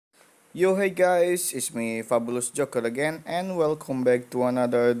Yo, hey guys, it's me Fabulous Joker again, and welcome back to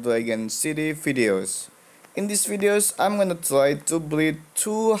another Dragon City videos. In these videos, I'm gonna try to breed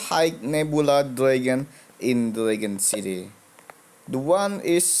two High Nebula dragon in Dragon City. The one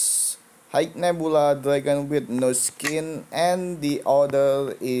is High Nebula dragon with no skin, and the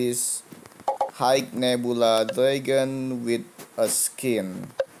other is High Nebula dragon with a skin.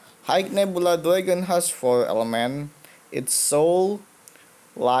 High Nebula dragon has four elements: its soul,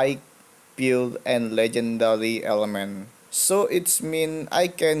 light, build, and legendary element. So it's mean I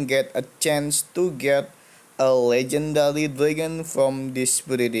can get a chance to get a legendary dragon from this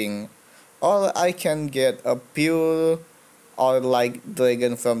breeding, or I can get a pure or like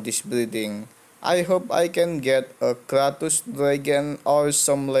dragon from this breeding. I hope I can get a Kratos dragon or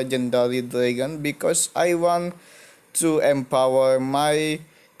some legendary dragon because I want to empower my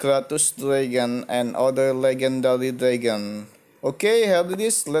Kratos dragon and other legendary dragon. Okay, here it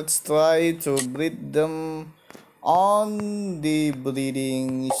is. Let's try to breed them on the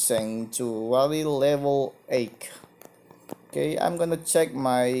breeding sanctuary level 8. Okay, I'm gonna check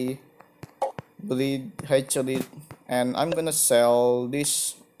my breed hatchery and I'm gonna sell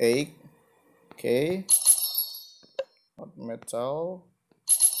this egg. Okay, hot metal,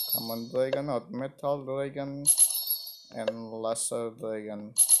 common dragon, hot metal dragon, and laser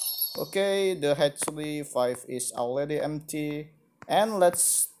dragon. Okay, the hatchery 5 is already empty, and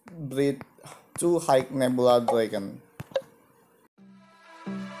let's breed two High Nebula dragon.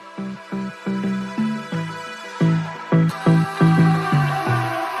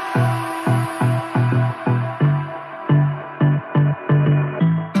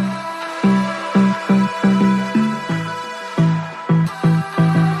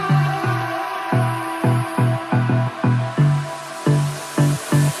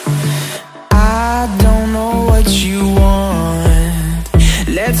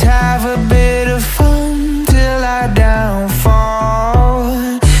 Let's have a bit of fun till I downfall.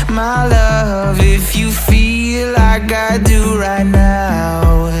 My love, if you feel like I do right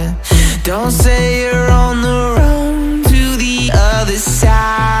now, don't say you're on the run to the other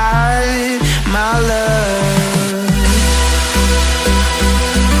side, my love.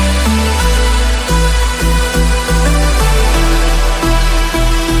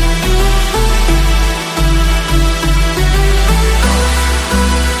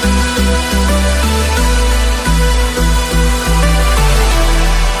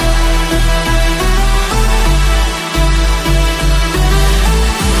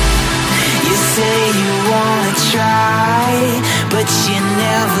 But you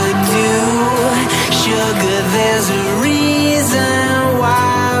never do. Sugar, there's a reason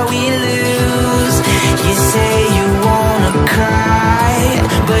why we lose. You say you wanna cry,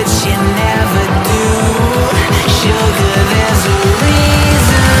 but you never do. Sugar, there's a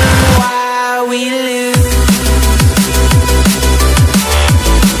reason why we lose.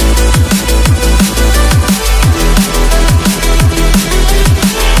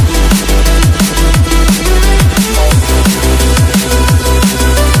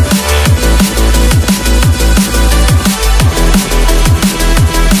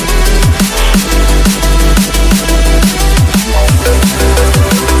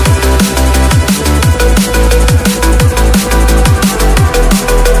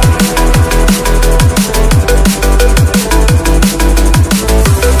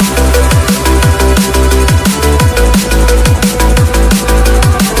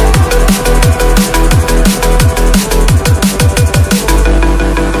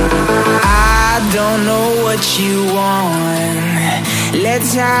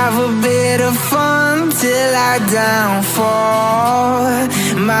 Let's have a bit of fun till I downfall.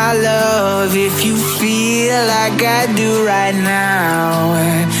 My love, if you feel like I do right now,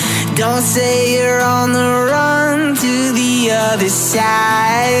 don't say you're on the run to the other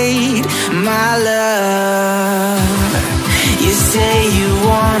side, my love. You say you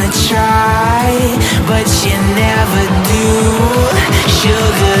wanna try, but you never do.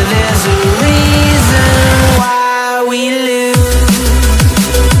 Sugar, there's a reason why we lose.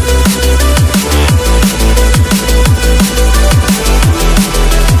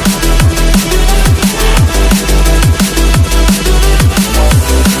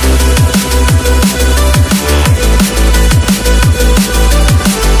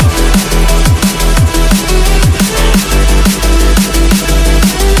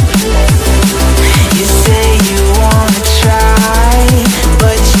 You say you wanna try,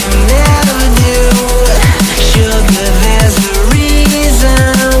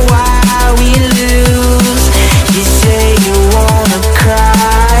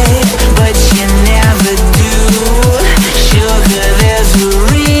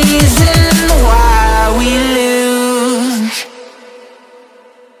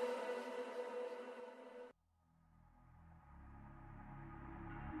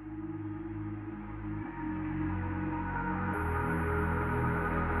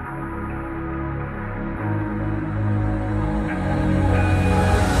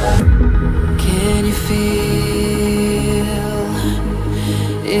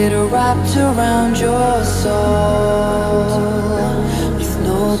 around your soul with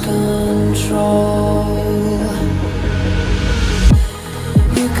no control.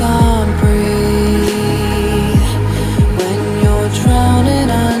 You can't breathe when you're drowning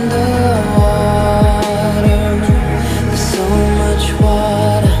underwater. There's so much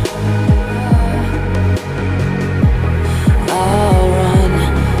water. I'll run,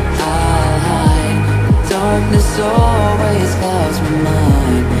 I'll hide. Darkness always clouds my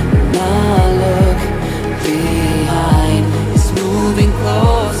mind. When I look behind, it's moving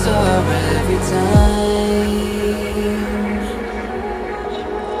closer every time.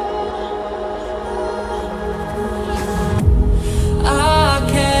 I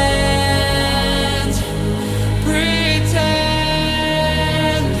can't pretend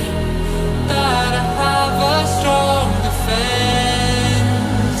that I have a strong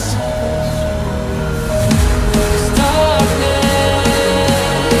defense. 'Cause darkness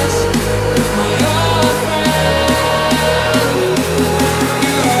is my old friend.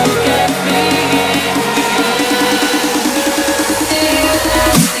 You get me till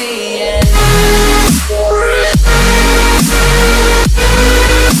at the end.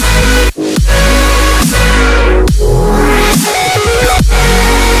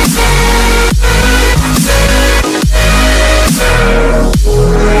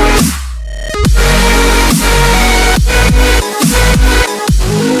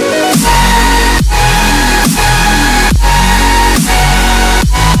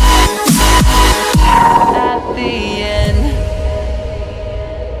 At the end.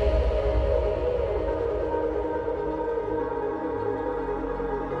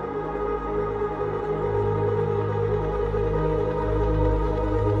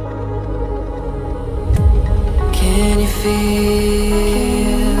 Can you feel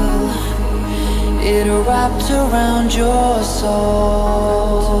it wrapped around your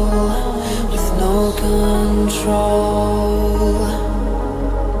soul with no control?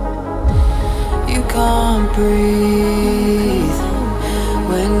 You can't breathe